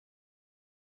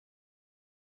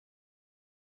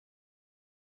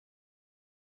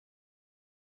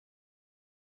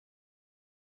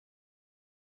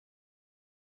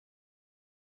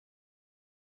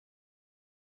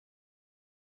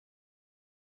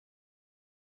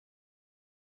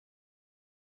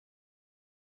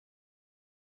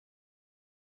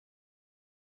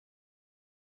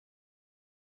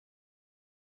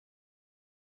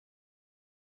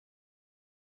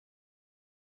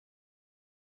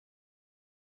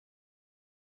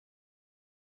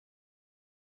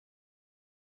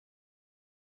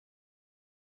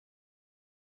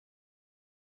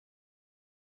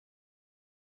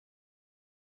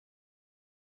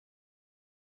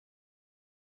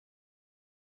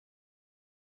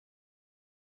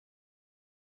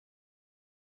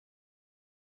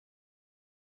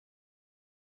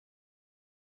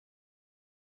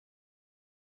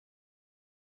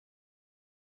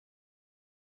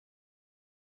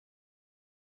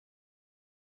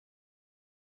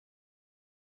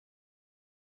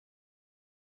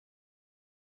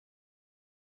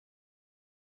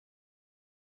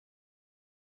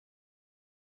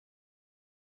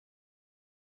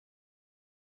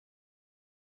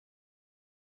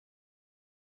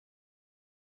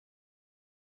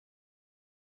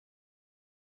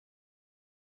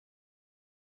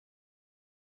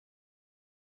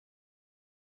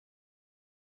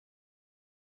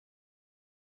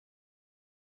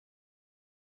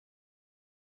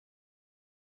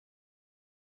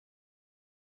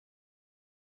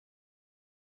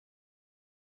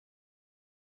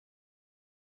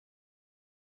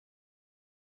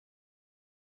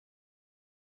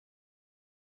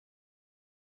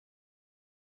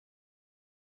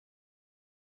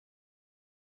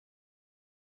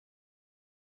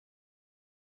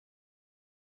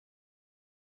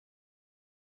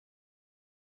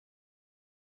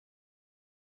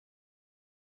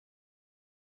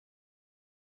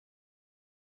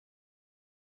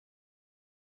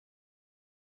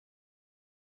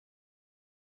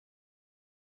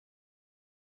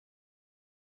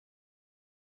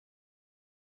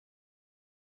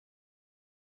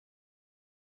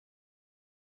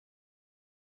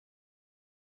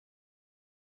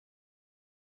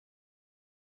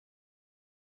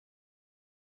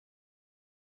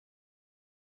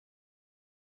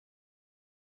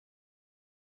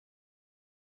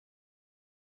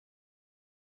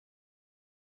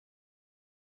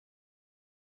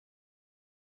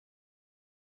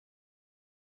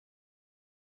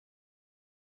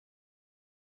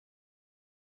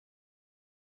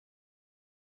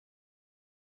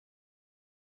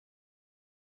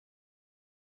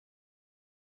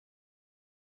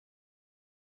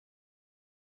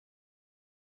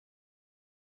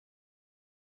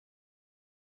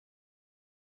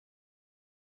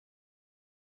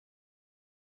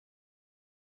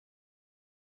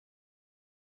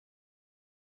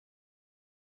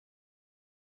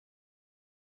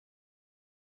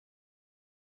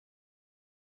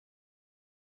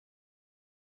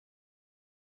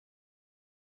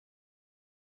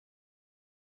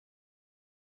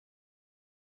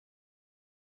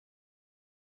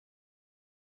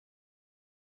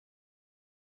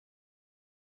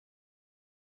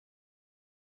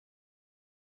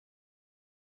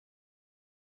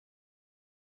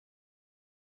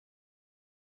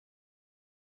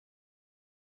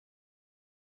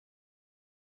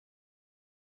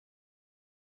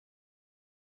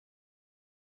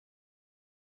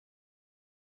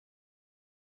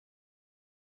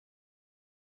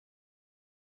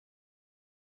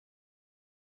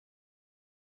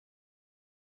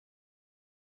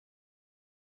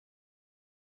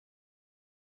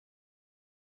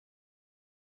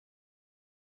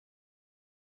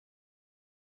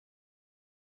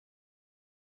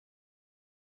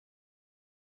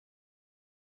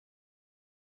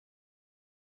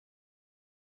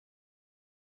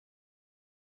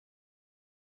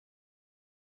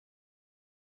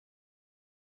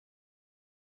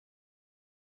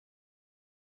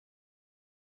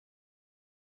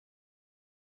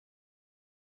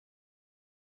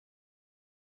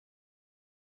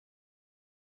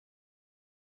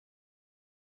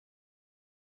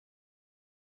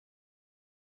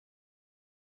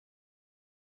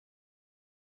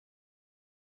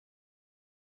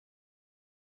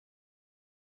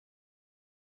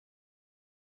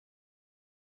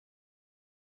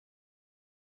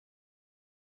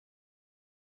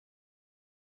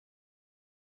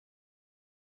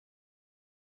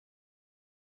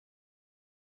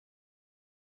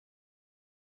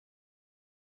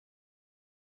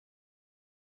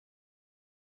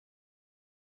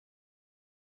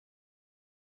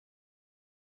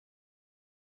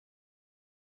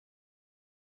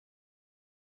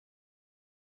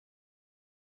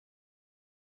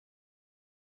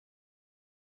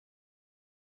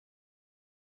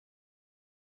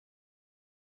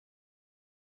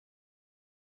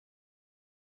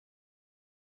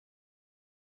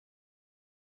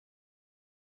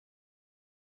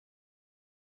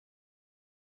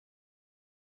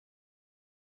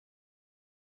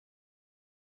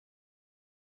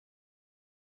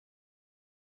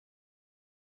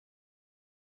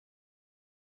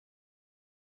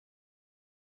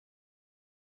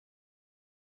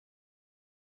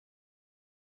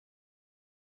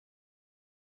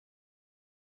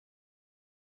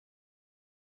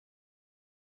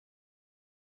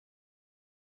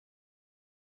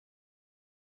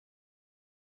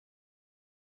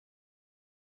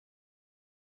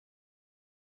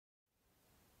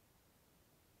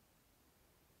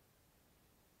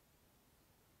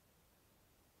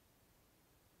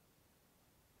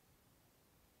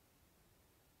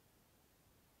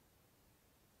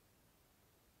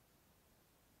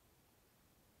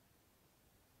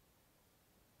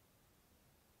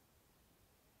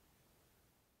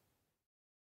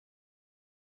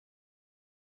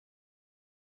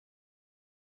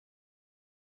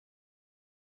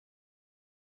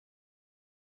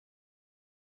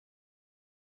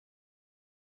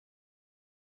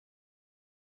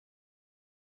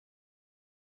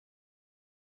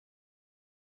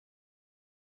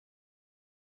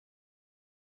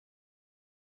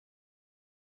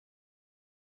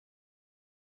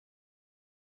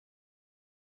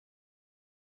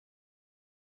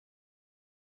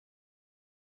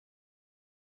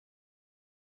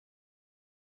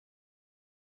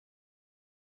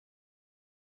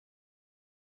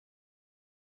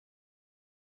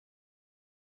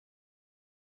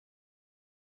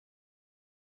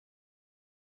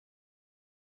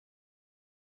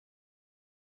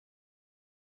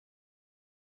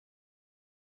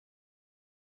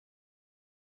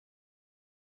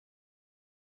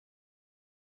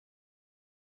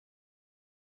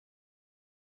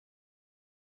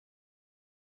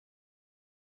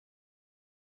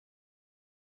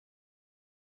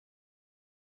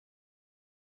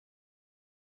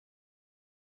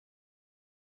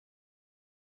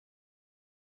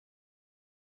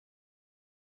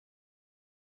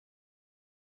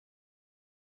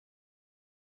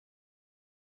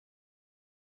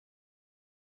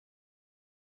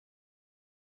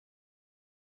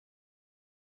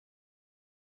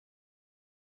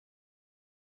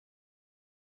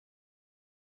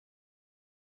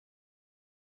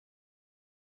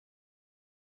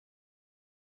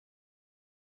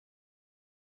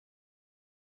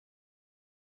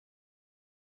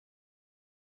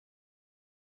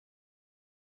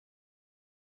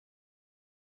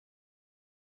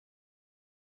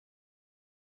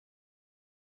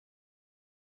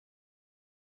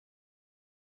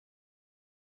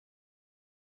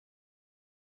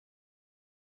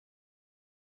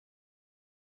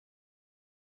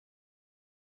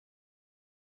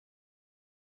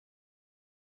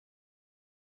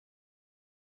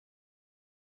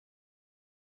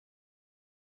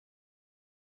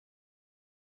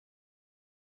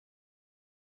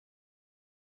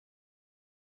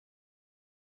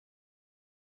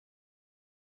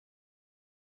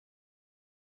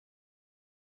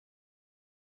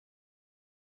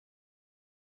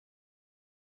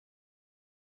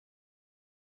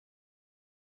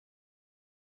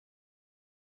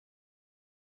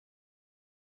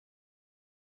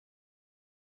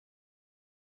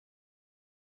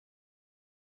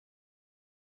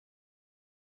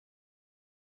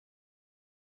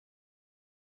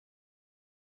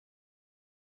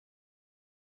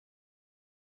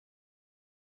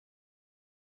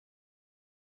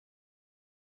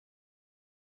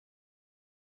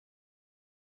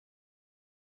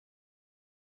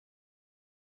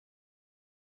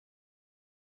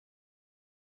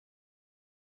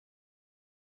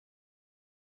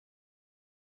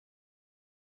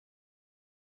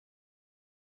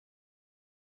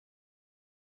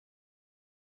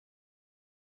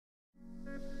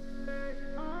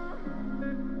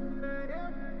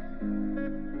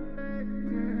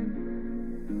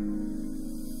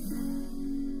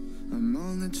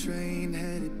on the train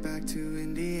headed back to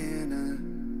Indiana.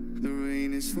 The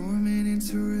rain is forming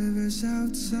into rivers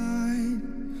outside,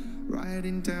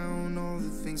 writing down all the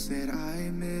things that I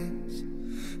miss,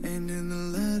 and in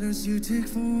the letters you take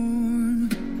form.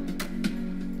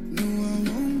 No, I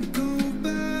won't go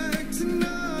back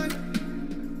tonight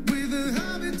with a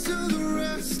habit to the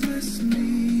restless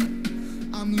me.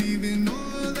 I'm leaving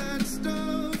all that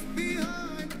stuff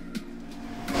behind.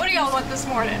 What do y'all want this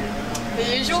morning?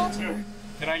 The usual?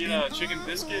 Can I get a chicken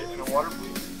biscuit and a water,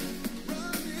 please?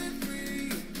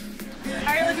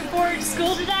 Are you looking forward to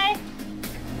school today?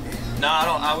 No, I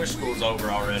don't. I wish school's over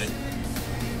already.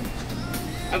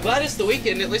 I'm glad it's the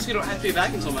weekend. At least we don't have to be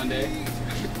back until Monday.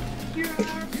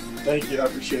 Thank you. I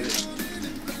appreciate it.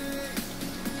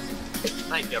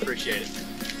 Thank you. I appreciate it.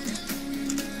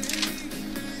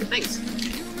 Thanks.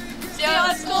 See you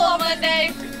at school on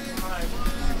Monday.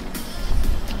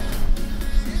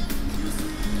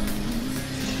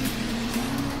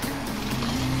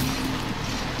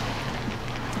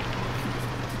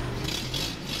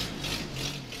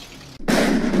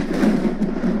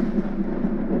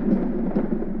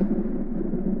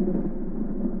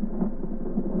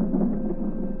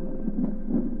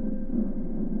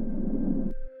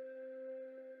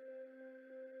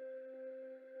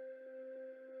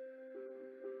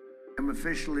 I'm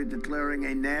officially declaring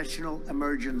a national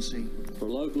emergency. For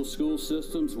local school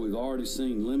systems, we've already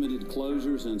seen limited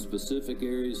closures in specific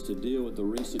areas to deal with the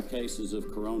recent cases of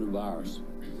coronavirus.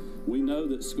 We know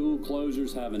that school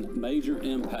closures have a major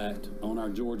impact on our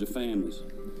Georgia families.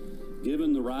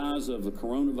 Given the rise of the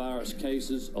coronavirus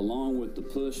cases, along with the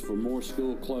push for more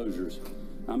school closures,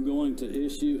 I'm going to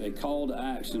issue a call to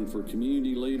action for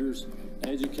community leaders,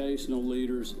 educational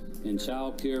leaders, and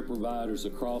child care providers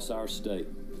across our state.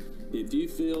 If you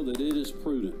feel that it is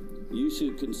prudent, you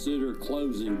should consider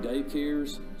closing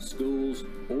daycares, schools,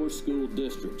 or school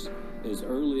districts as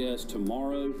early as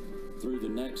tomorrow through the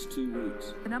next 2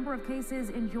 weeks. The number of cases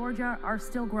in Georgia are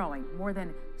still growing. More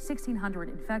than 1,600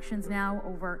 infections now,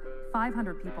 over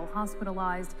 500 people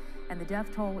hospitalized, and the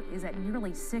death toll is at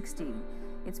nearly 60.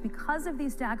 It's because of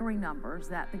these staggering numbers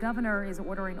that the governor is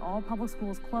ordering all public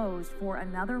schools closed for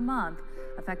another month,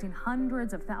 affecting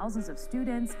hundreds of thousands of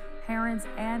students, parents,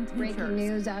 and teachers. Breaking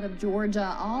news out of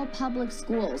Georgia. All public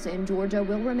schools in Georgia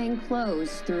will remain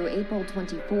closed through April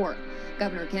 24th.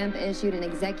 Governor Kemp issued an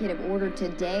executive order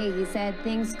today. He said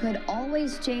things could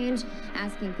always change,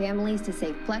 asking families to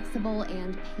stay flexible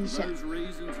and patient. For those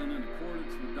reasons and in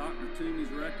accordance with Dr.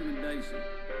 Toomey's recommendation,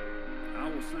 I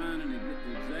will sign an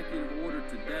executive order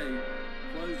today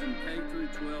closing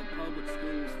K-12 public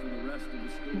schools for the rest of the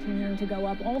school year. Continuing to go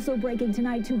up. Also breaking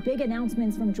tonight, 2 big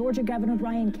announcements from Georgia Governor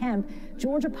Brian Kemp.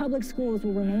 Georgia public schools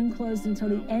will remain closed until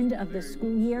the end of the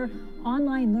school year.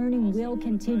 Online learning will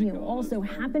continue. Also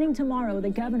happening tomorrow, the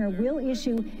governor will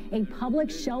issue a public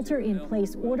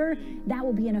shelter-in-place order. That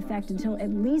will be in effect until at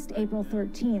least April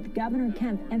 13th. Governor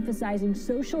Kemp emphasizing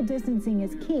social distancing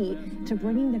is key to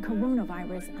bringing the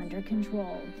coronavirus under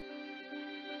control.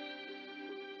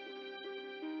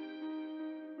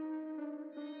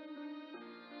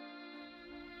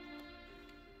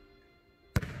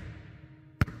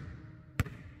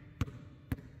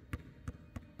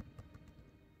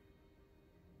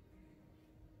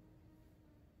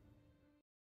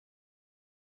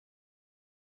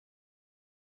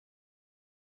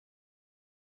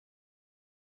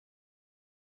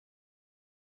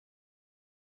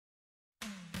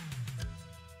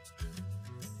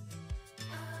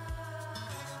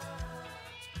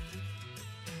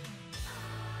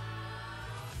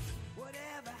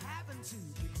 To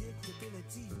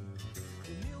predictability,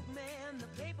 the milkman, the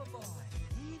paperboy,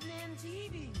 evening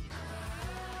TV.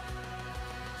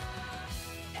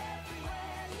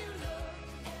 Everywhere you look,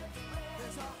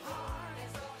 there's a heart,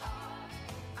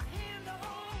 a hand to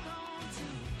hold on to.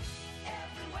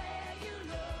 Everywhere you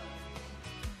look,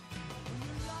 when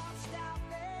you're lost out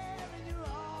there and you're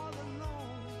all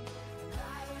alone,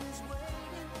 life is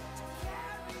waiting to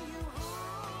carry you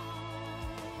home.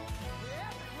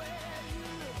 Everywhere you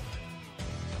look.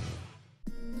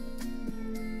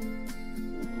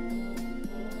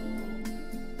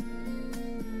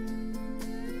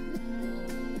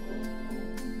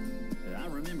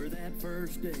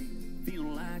 First day,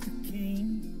 feeling like a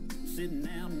king, sitting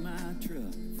out in my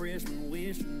truck, freshmen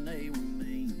wishing they were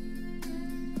me.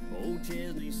 Old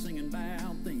Chesney singing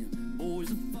about them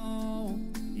boys of fall.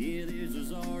 Yeah, this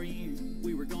was our year,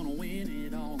 we were gonna win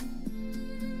it all.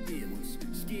 It was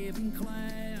skipping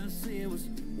class, it was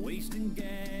wasting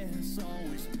gas,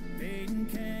 always paid in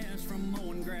cash from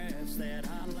mowing grass that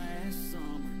hot last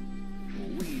summer.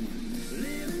 We were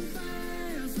living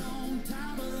fast on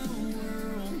top of the world.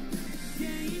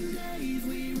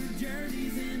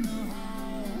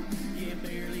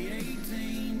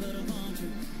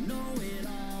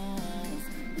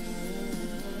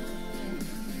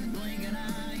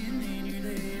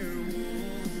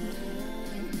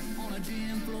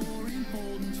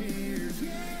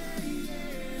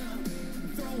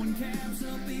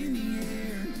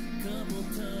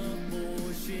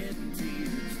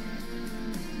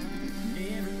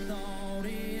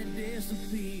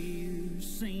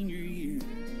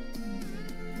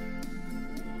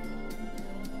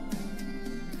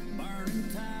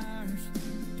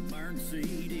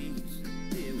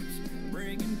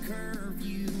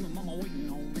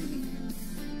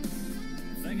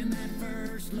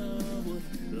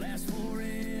 last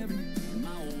forever.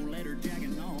 My old leather jacket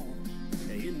and all,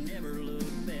 it never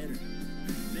looked better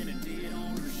than it did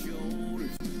on her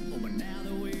shoulders. Oh, but now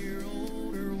that we're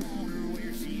older, wonder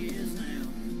where she is now,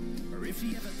 or if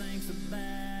she ever thinks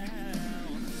about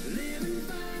living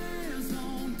fast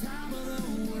on top of the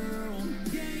world.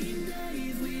 Game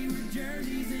days, we were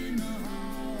jerseys in the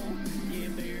hall. Yeah,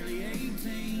 barely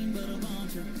 18, but a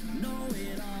bunch of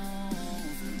know-it-alls.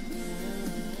 Whoa,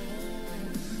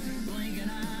 blink an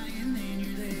eye and then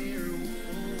you're there.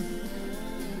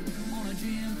 Whoa, on a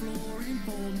gym floor and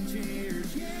folding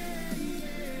chairs. Yeah,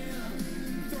 yeah,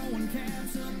 throwing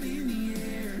caps up in the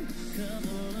air.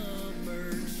 Couple of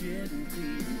birds shedding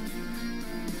tears.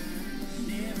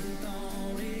 Never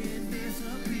thought it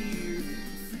disappeared.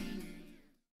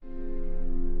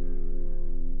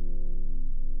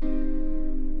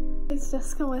 It's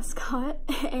Jessica Westcott,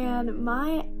 and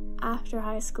my after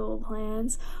high school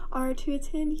plans are to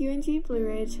attend UNG Blue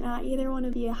Ridge, and I either want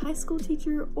to be a high school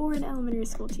teacher or an elementary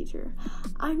school teacher.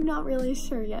 I'm not really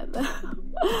sure yet though.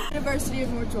 University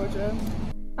of North Georgia.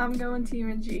 I'm going to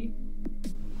UNG.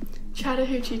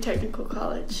 Chattahoochee Technical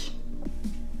College.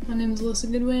 My name is Alyssa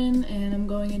Goodwin, and I'm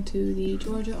going into the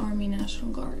Georgia Army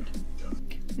National Guard.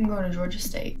 I'm going to Georgia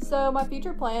State. So my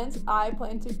future plans, I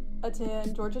plan to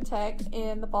attend Georgia Tech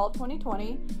in the fall of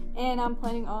 2020, and I'm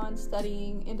planning on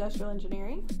studying industrial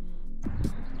engineering.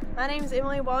 My name is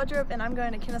Emily Waldrop, and I'm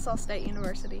going to Kennesaw State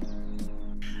University.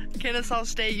 Kennesaw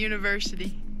State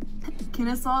University.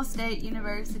 Kennesaw State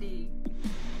University.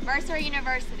 Mercer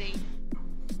University.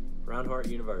 Reinhardt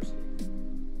University.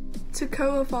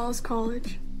 Toccoa Falls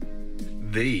College.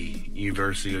 The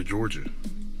University of Georgia.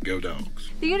 Go Dogs.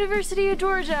 The University of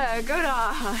Georgia. Go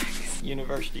Dogs.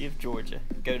 University of Georgia.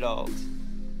 Go Dogs.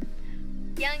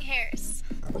 Young Harris.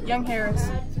 Young Harris.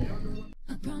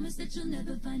 I promise that you'll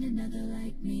never find another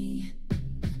like me.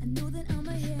 I know that I'm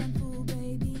a handful,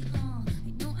 baby. I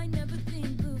know I never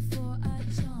think before I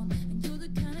jump. And you're the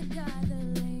kind of guy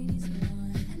the ladies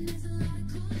want. And there's a lot of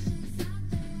cool chicks out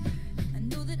there. I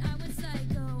know that I went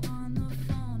psycho on the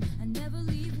phone. I never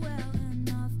leave well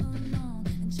enough alone.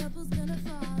 And trouble's gonna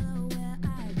follow where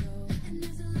I go. And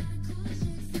there's a lot of cool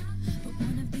chicks out there. But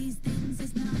one of these things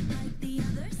is not like the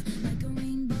others. Like a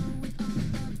rainbow with all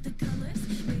of the colors.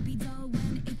 Baby doll,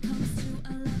 when it comes to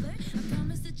a lover, I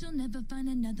promise that you'll never find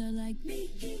another like me.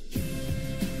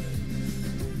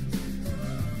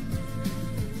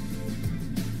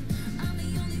 I'm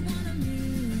the only one of me.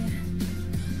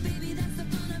 Baby, that's the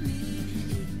fun of me.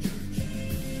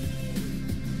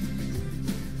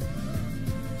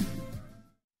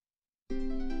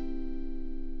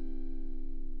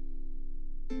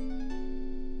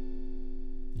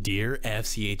 Dear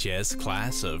FCHS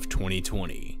Class of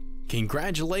 2020,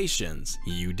 congratulations,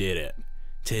 you did it.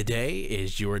 Today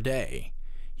is your day.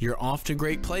 You're off to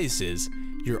great places,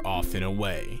 you're off and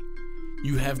away.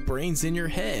 You have brains in your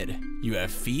head, you have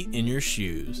feet in your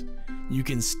shoes. You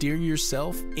can steer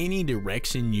yourself any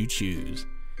direction you choose.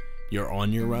 You're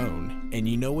on your own, and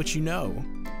you know what you know.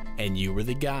 And you are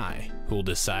the guy who'll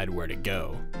decide where to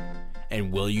go.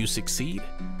 And will you succeed?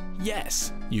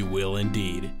 Yes, you will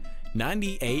indeed.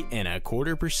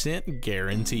 98.25%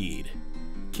 guaranteed.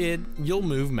 Kid, you'll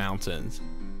move mountains.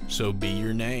 So be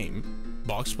your name,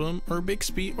 Boxbum or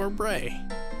Bixby or Bray,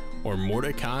 or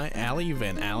Mordecai Alley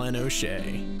Van Allen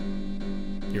O'Shea.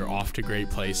 You're off to great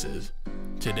places.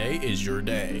 Today is your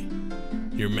day.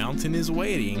 Your mountain is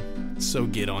waiting, so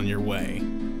get on your way.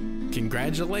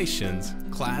 Congratulations,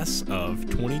 Class of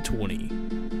 2020.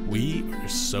 We are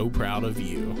so proud of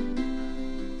you.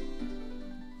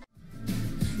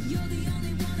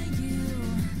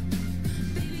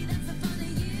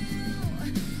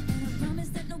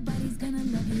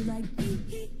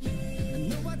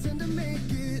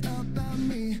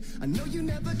 I know you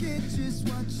never get just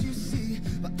what you see,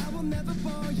 but I will never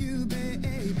bore you,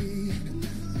 baby.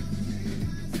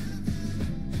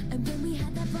 And when we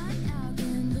had that fight out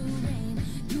in the rain,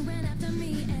 you ran after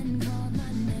me and called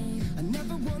my name. I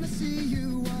never wanna see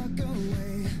you walk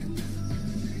away,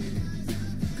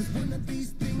 'cause one of these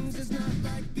things is not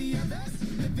like the others.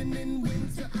 Living in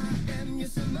winter, I am your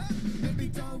summer. Baby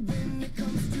doll, when it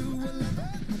comes to a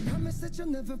lover, I promise that you'll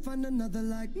never find another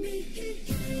like me.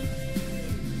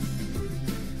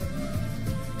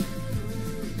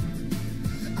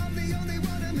 I'm the only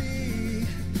one of me.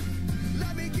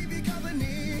 Let me keep you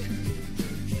company.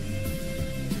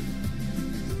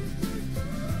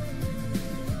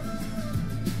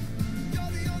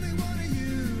 You're the only one of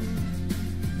you.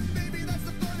 Baby, that's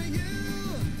the fun of you.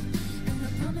 And I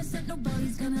promise that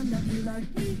nobody's gonna love you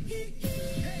like me. Hey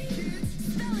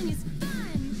kids, spelling is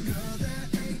fun. Girl, there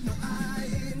ain't no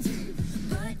I-N-G,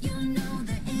 but you know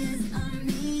there is.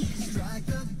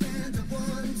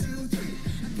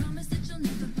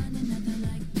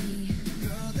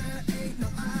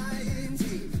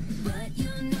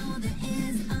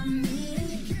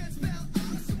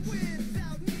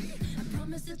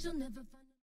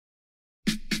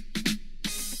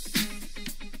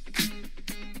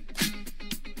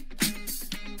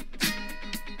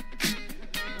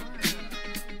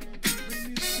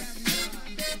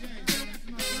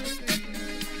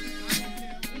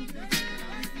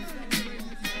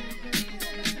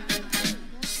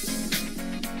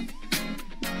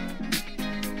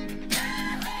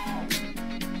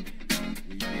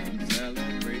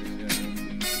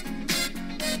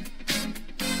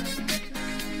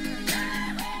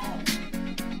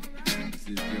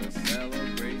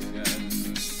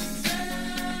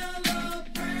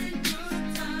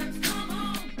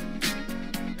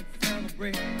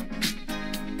 celebrate.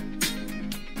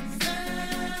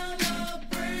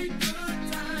 Celebrate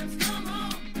good times, come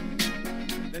on.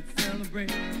 Let's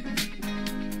celebrate.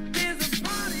 There's a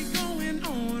party going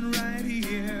on right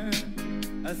here,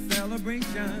 a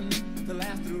celebration to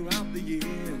last throughout the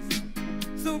years.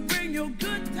 So bring your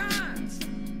good times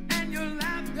and your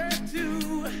laughter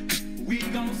too. We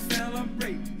gon'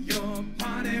 celebrate your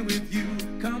party with you.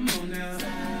 Come on now.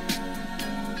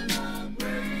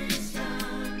 Celebration.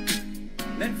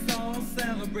 Let's all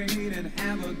celebrate and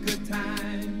have a good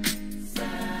time.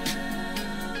 Celebration.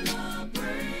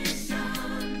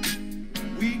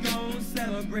 We gon'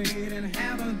 celebrate and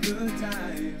have a good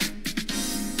time.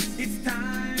 It's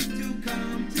time to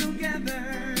come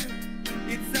together.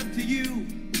 It's up to you.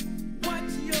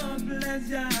 What's your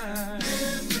pleasure?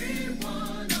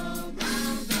 Everyone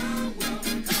around the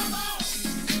world, come on!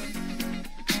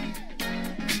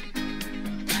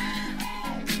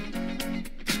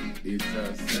 It's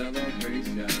a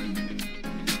celebration.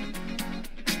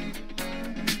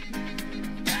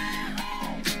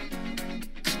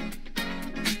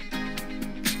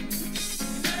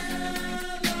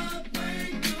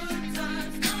 Celebrate good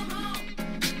times, come on!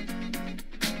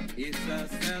 It's a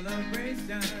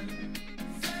celebration.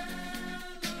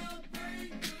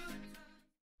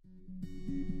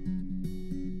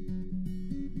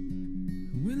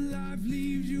 When life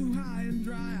leaves you high and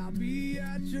dry, I'll be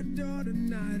at your door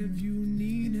tonight if you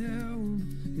need help.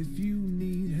 If you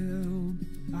need help,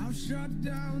 I'll shut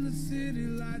down the city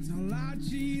lights. I'll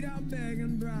cheat, I'll beg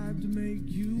and bribe to make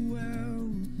you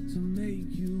well, to make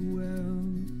you well.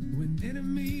 When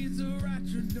enemies are at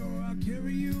your door, I'll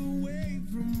carry you away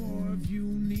from more. If you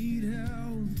need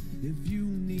help, if you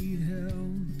need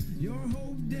help, your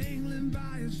hope dangling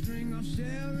by a string, I'll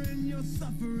share in your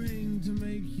suffering to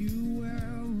make you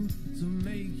well, to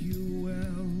make you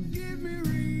well. Give me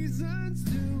reasons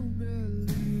to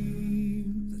believe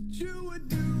that you would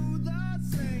do the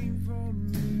same for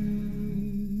me,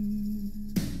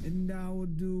 and I will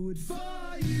do it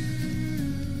for you.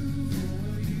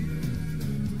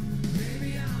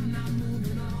 Baby, I'm not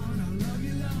moving on. I'll love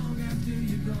you long after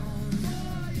you're gone.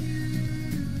 For you.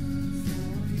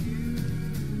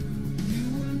 You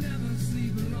will never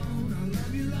sleep alone. I'll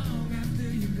love you long after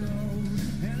you go,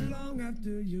 and long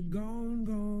after you're gone,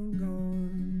 gone, gone.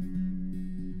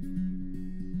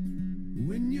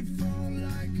 When you fall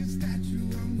like a statue,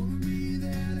 I'm gonna be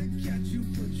there to catch you,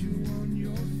 put you on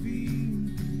your feet.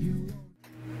 You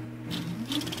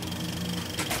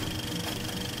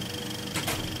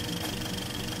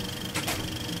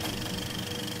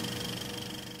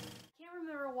Can't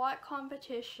remember what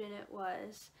competition it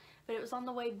was, but it was on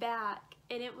the way back,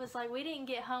 and it was like we didn't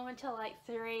get home until like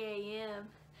 3 a.m.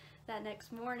 that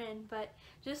next morning, but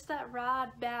just that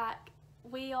ride back,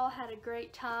 we all had a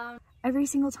great time. Every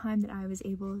single time that I was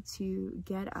able to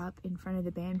get up in front of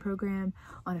the band program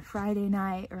on a Friday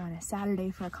night or on a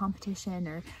Saturday for a competition,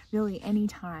 or really any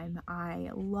time, I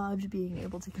loved being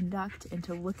able to conduct and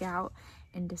to look out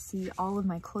and to see all of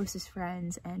my closest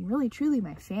friends and really truly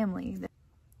my family.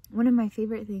 One of my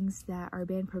favorite things that our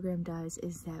band program does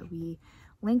is that we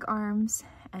link arms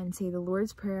and say the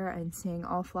Lord's Prayer and sing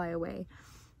All Fly Away.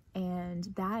 And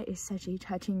that is such a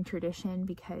touching tradition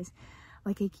because,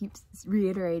 like I keep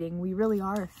reiterating, we really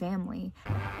are a family.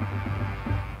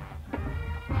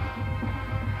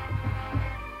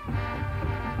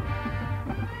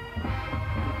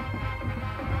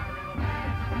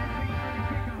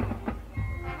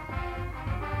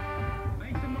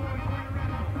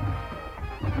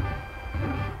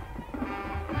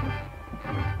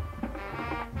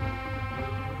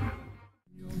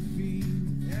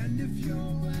 And if your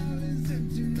well is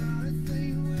empty, not a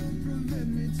thing will prevent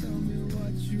me. Tell me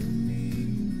what you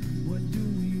need. What do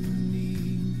you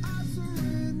need? I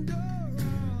surrender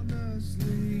honest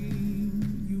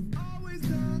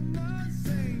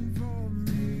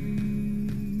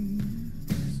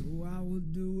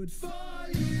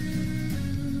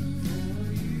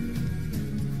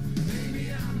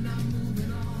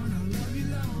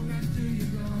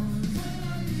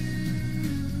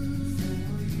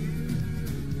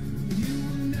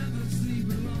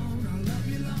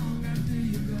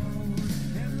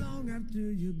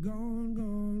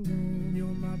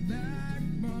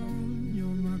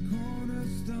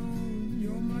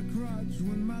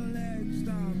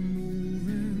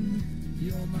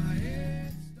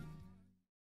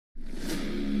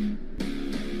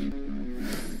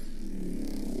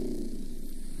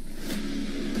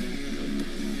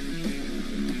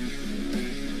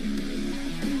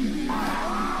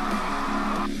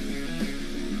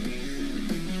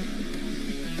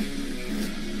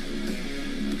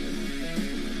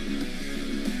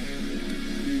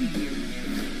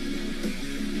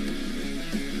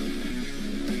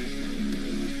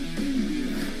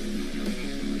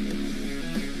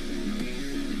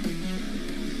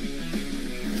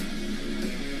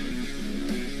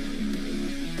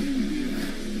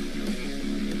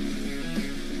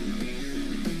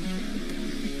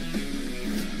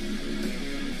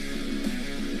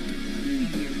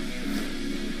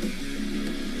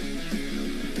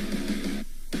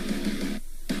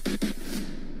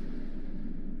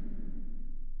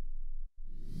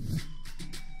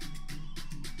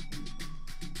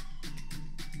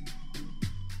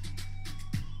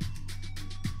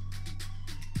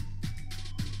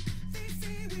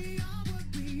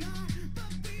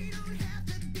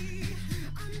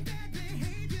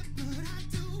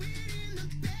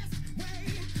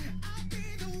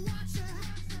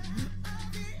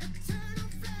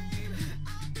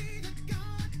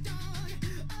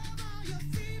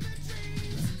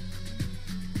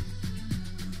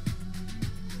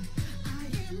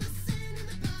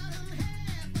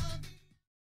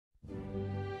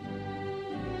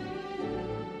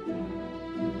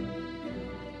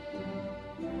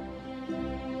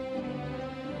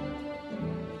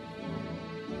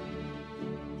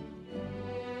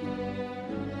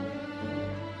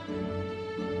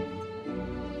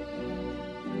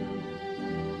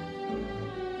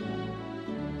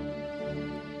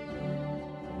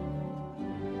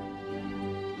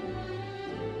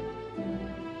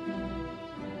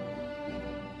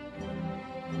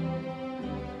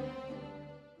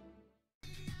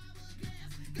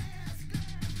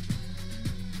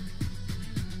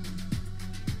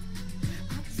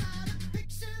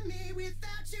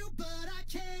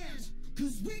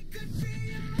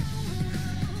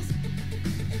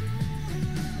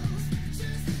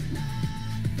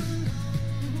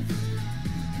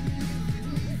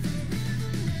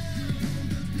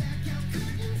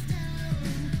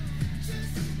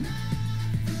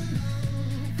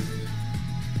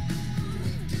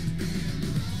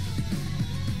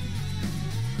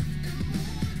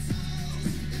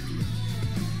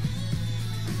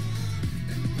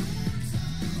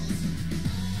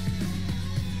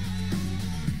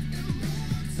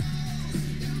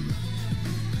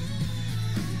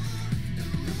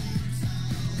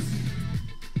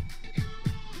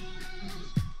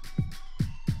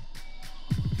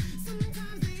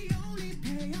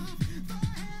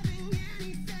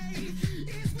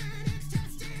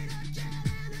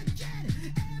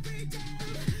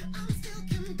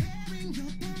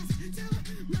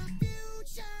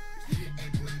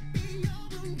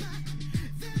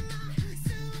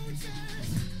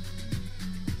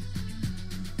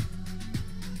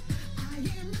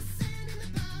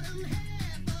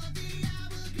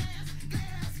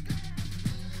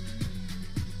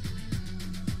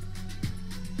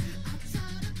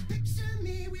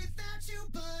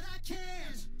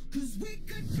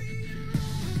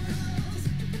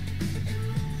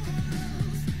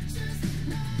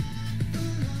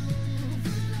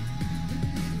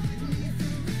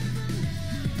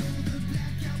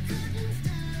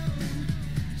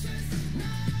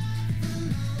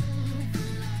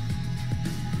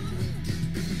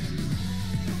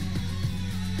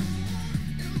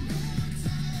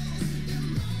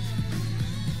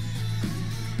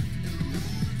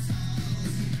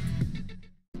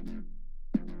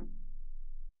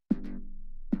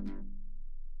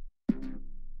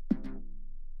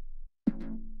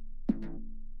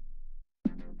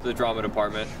The drama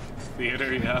department.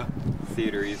 Theater, yeah.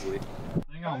 Theater easily. The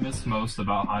thing I'll miss most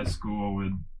about high school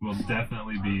will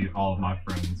definitely be all of my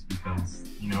friends, because,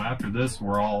 you know, after this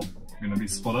we're all gonna be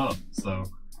split up, so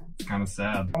it's kind of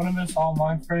sad. I want to miss all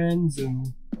my friends,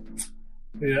 and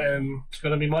yeah, and it's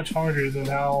gonna be much harder than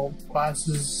how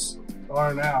classes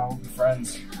are now.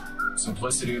 Friends.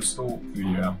 Simplicity of school.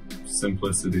 Yeah,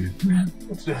 simplicity.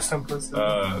 Yeah, simplicity.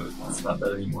 It's not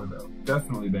that anymore though.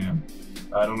 Definitely band.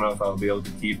 I don't know if I'll be able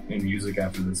to keep in music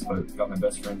after this, but got my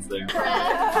best friends there. This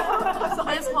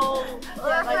whole,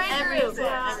 like everything.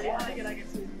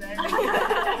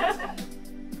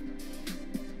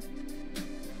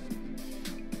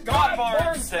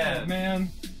 God said, man,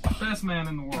 best man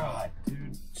in the world. God,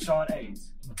 dude. Sean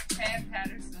Hayes. Pam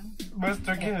Patterson.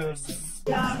 Mr. Gibbs.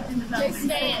 Jason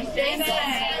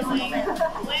Stanley,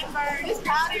 Lindbergh,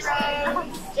 Cody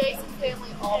Rhodes, Jason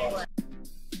Stanley, all the way.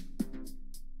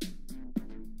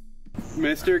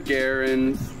 Mr.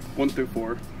 Garen's 1 through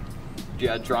 4.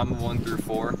 Yeah, drama 1 through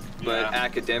 4, but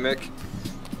academic.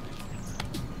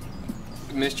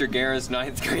 Mr. Garen's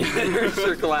 9th grade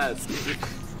literature class.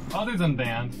 Other than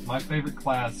band, my favorite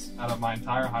class out of my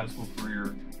entire high school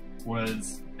career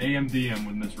was AMDM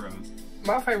with Miss Rose.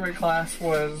 My favorite class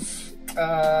was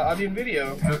audio and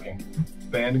video. Cooking.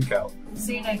 Band and calc.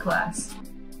 CNA class.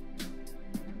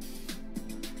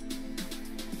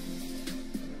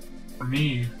 For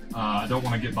me, I don't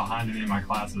want to get behind any of my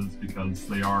classes because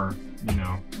they are, you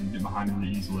know, you get behind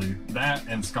really easily. That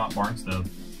and Scott Barnstead.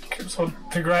 So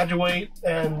to graduate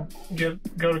and go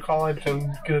to college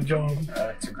and get a job.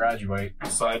 To graduate,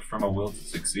 aside from a will to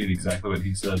succeed, exactly what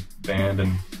he said, band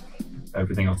and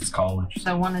everything else is college.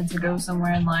 I wanted to go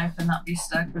somewhere in life and not be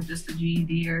stuck with just a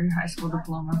GED or high school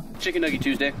diploma. Chicken Nugget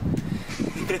Tuesday.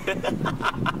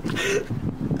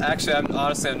 Actually, I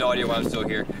honestly have no idea why I'm still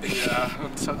here. Yeah.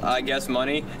 I guess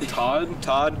money. Todd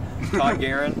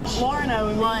Garen.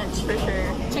 Lorno lunch for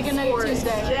sure. Chicken Nugget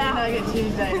Tuesday. Chicken Nugget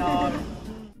Tuesday, dog.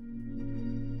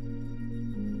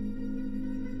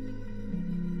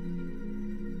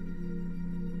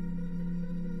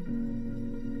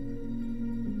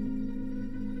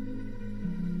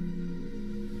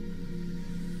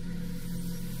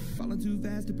 Too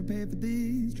fast to prepare for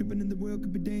this. Tripping in the world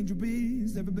could be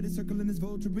dangerous. Everybody circling as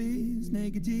vultures.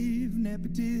 Negative,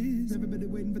 nepotist. Everybody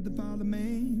waiting for the fall of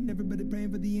man. Everybody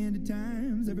praying for the end of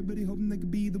times. Everybody hoping they could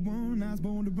be the one. I was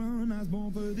born to run, I was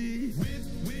born for this. Whip,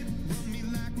 run me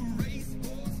like a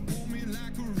racehorse. Pull me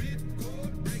like a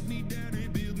ripcord. Break me down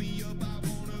and build me up. I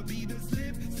wanna be the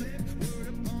slip. Word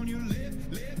upon your lip.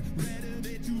 Rather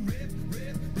that you rip.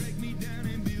 Break me down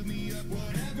and build me up.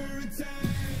 Whatever it takes.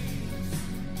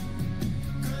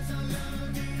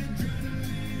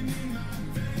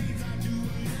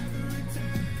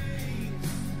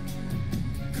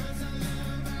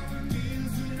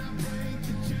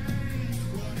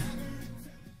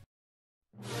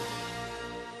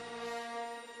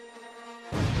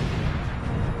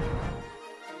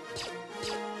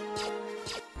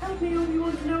 me,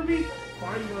 Obi-Wan Kenobi.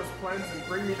 Find those plans and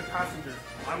bring me the passengers.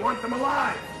 I want them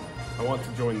alive! I want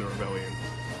to join the rebellion.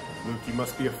 Luke, you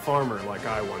must be a farmer like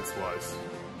I once was.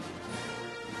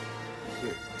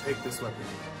 Here, take this weapon.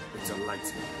 It's a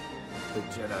lightsaber. The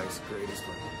Jedi's greatest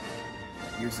weapon.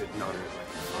 Use it and honor it like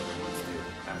your father once did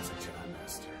as a Jedi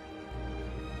Master.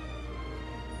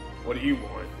 What do you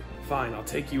want? Fine, I'll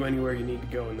take you anywhere you need to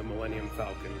go in the Millennium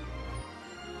Falcon.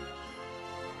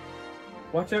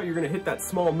 Watch out, you're gonna hit that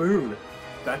small moon.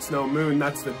 That's no moon,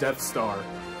 that's the Death Star.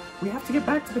 We have to get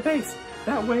back to the base.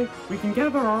 That way, we can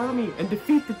gather our army and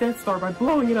defeat the Death Star by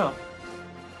blowing it up.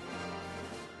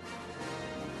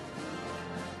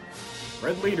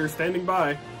 Red leader standing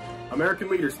by. American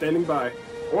leader standing by.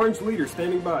 Orange leader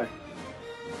standing by.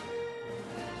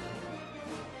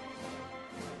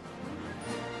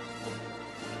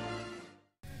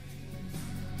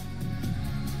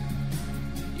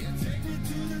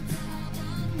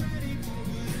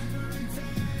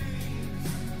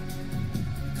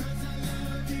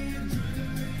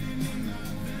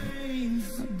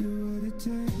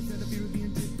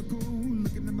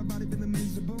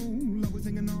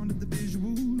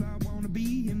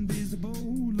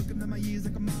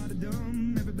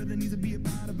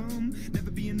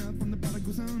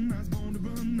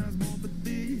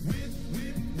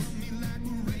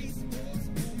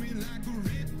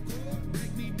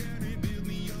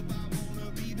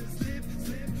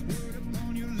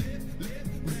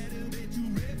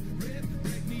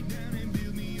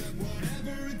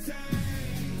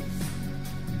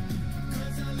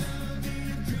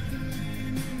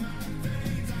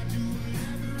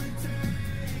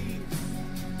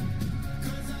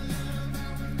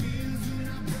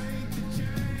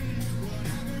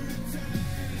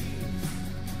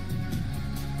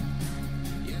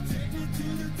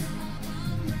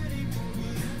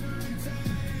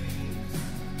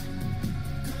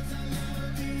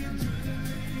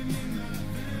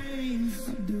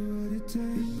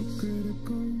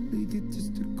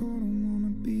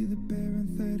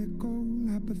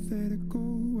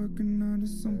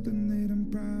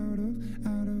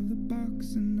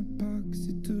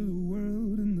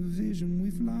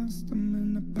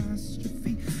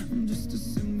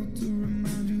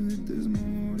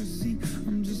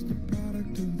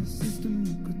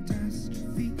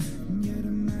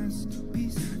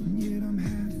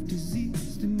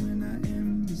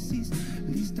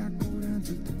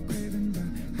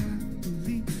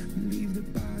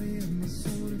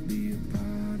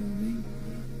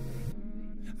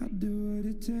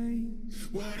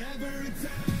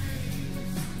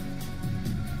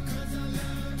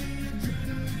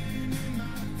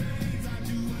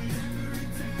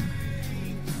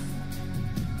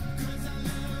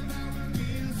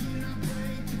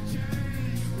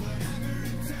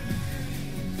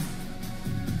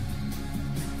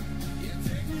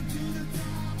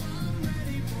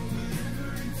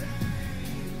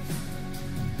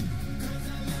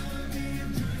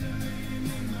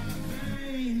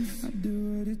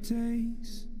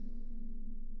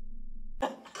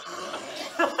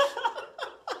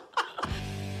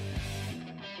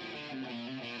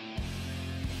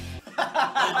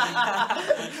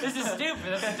 This is stupid.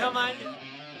 That's a dumb idea.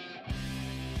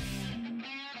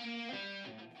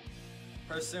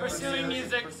 Pursuing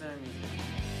music.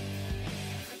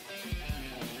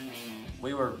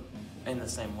 We were in the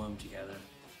same womb together.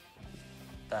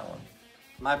 That one.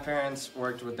 My parents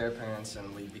worked with their parents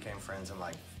and we became friends in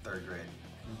like 3rd grade.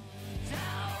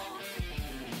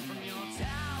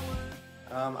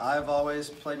 I've always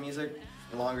played music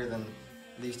longer than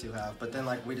these two have, but then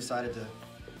like we decided to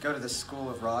go to the School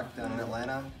of Rock down in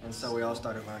Atlanta, and so we all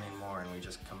started learning more and we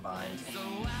just combined.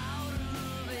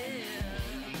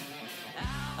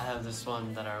 I have this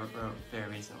one that I wrote very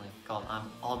recently called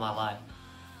I'm All My Life.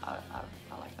 I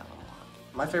like that one a lot.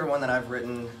 My favorite one that I've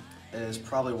written is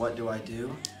probably What Do I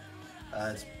Do?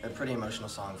 It's a pretty emotional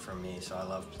song for me, so I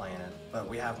love playing it, but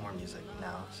we have more music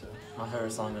now, so. My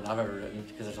favorite song that I've ever written,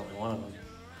 because there's only one of them,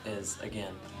 is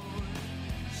Again.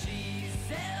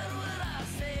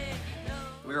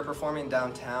 We were performing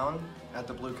downtown at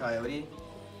the Blue Coyote,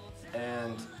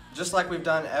 and just like we've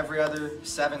done every other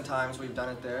 7 times we've done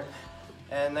it there,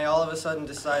 and they all of a sudden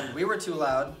decided we were too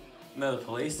loud. No, the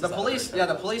police? The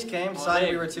police came, decided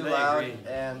we were too loud,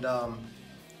 and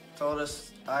told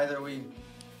us either we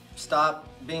stop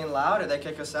being loud or they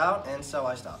kick us out, and so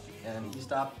I stopped. And he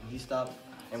stopped,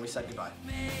 and we said goodbye.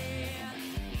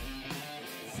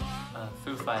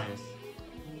 Foo Fighters.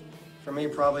 For me,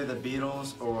 probably the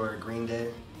Beatles or Green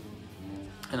Day.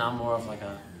 And I'm more of like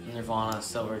a Nirvana,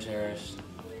 Silverchair-ish.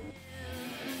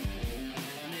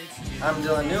 I'm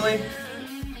Dylan Newley.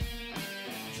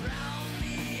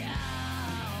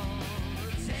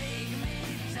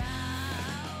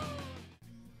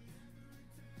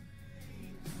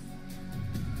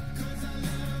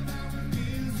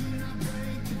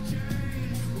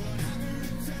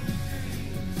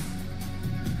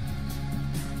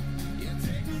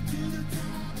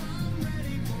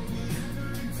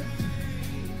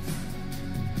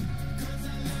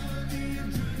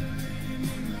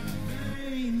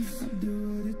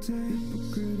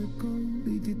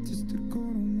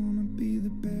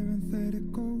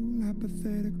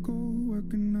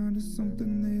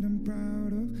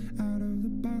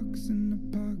 box and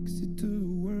epoxy to the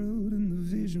world and the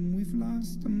vision we've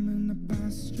lost. I'm an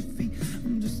apostrophe.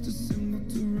 I'm just a symbol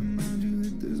to remind you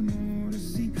that there's more to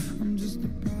see. I'm just a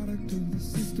product of the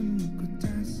system of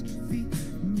catastrophe,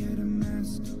 and yet a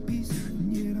masterpiece,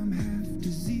 and yet I'm half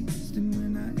diseased. And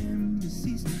when I am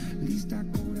deceased, at least I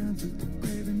go down to the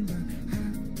grave and die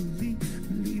happily,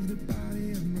 and leave the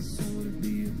body of my soul to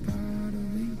be a part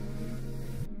of me.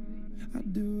 I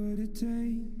do what it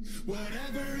takes,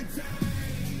 whatever it takes.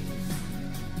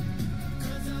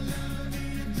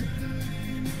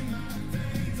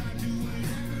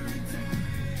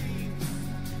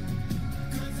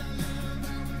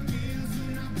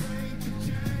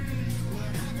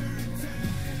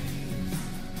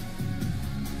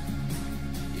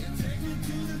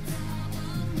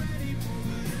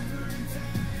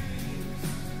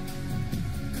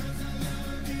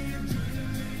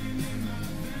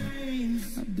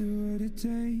 I do what it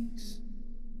takes.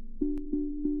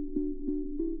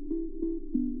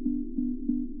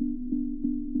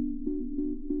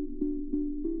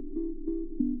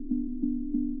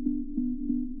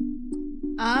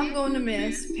 I'm going to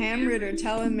miss Pam Ritter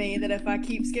telling me that if I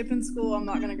keep skipping school, I'm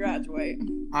not going to graduate.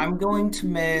 I'm going to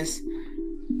miss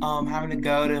having to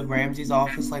go to Ramsey's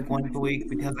office like once a week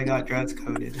because I got dress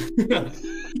coded.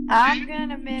 I'm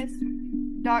gonna miss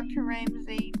Dr.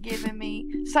 Ramsey giving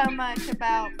me so much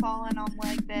about falling on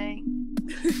leg day.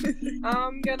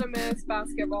 I'm gonna miss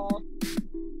basketball.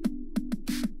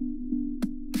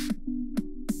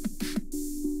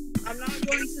 I'm not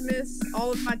going to miss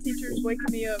all of my teachers waking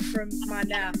me up from my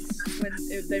naps when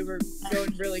they were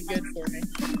going really good for me.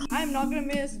 I'm not going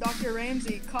to miss Dr.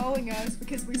 Ramsey calling us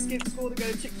because we skipped school to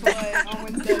go to Chick-fil-A on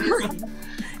Wednesdays.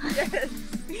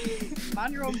 Yes.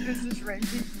 Mind your own business,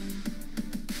 Ramsey.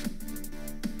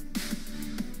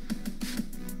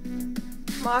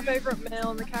 My favorite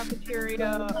meal in the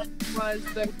cafeteria was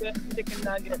the good chicken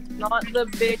nuggets, not the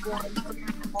big ones, but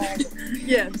the small ones.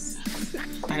 Yes.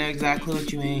 I know exactly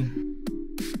what you mean.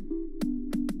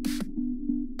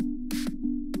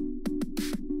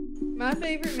 My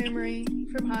favorite memory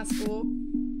from high school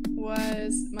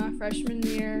was my freshman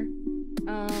year.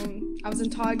 I was in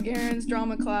Todd Guerin's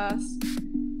drama class,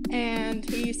 and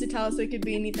he used to tell us we could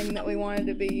be anything that we wanted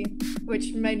to be,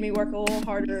 which made me work a little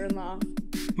harder in life.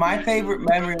 My favorite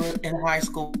memory in high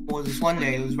school was this one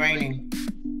day. It was raining,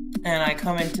 and I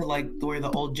come into like where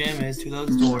the old gym is, through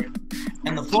those doors,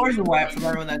 and the floors are wet from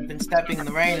everyone that's been stepping in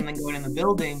the rain and then going in the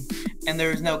building, and there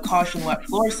was no caution wet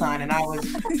floor sign, and I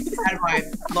had my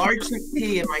large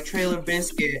tea and my trailer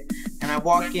biscuit, and I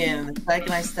walk in, and the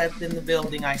second I stepped in the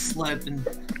building, I slipped, and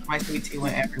my sweet tea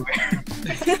went everywhere.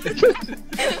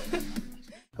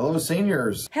 Hello,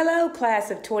 seniors. Hello, class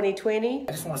of 2020.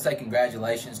 I just want to say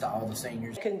congratulations to all the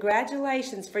seniors.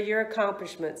 Congratulations for your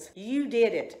accomplishments. You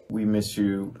did it. We miss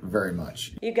you very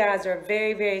much. You guys are a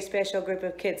very, very special group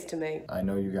of kids to me. I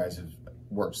know you guys have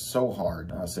worked so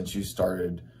hard since you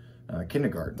started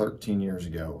kindergarten 13 years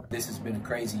ago. This has been a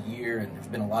crazy year, and there's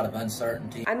been a lot of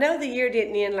uncertainty. I know the year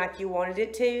didn't end like you wanted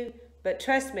it to, but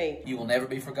trust me. You will never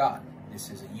be forgotten. This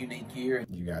is a unique year.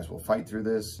 You guys will fight through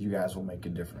this. You guys will make a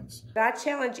difference. I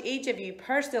challenge each of you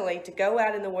personally to go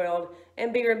out in the world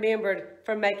and be remembered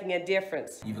for making a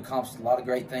difference. You've accomplished a lot of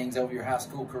great things over your high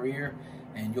school career,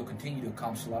 and you'll continue to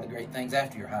accomplish a lot of great things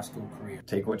after your high school career.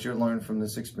 Take what you learned from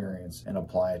this experience and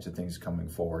apply it to things coming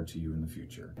forward to you in the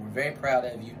future. We're very proud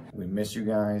of you. We miss you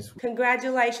guys.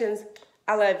 Congratulations.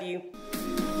 I love you.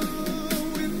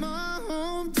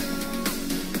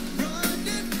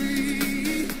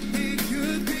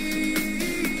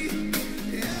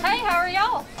 Hey, how are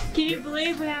y'all? Can you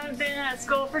believe we haven't been at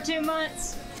school for 2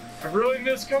 months? I really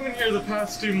missed coming here the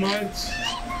past 2 months.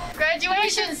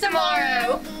 Graduation's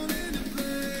tomorrow!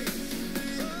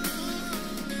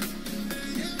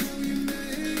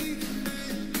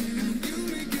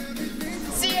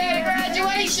 See you at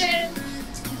graduation!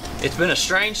 It's been a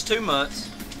strange 2 months.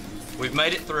 We've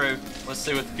made it through. Let's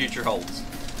see what the future holds.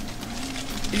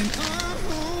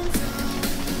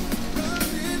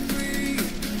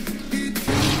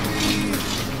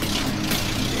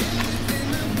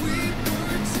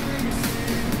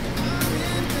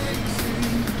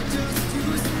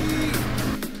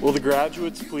 Will the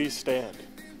graduates please stand?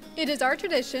 It is our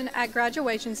tradition at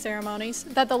graduation ceremonies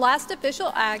that the last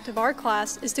official act of our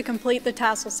class is to complete the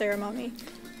tassel ceremony.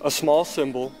 A small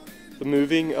symbol, the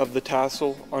moving of the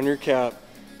tassel on your cap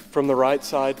from the right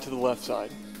side to the left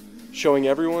side, showing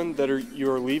everyone that you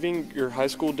are leaving your high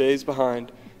school days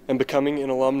behind and becoming an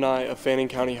alumni of Fannin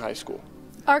County High School.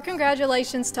 Our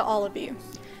congratulations to all of you.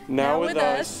 Now with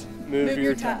us, move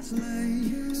your tassel.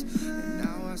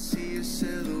 Now I see a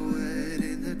silhouette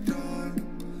in the dark.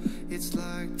 It's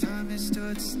like like time has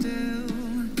stood still.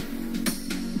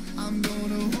 I'm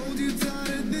gonna hold you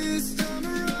tighter this time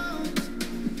around.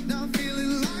 Now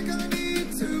feeling like I need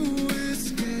to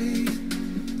escape.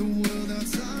 The world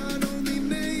outside only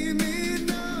made me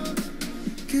numb.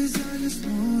 'Cause I just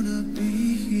wanna be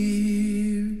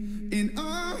here in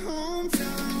our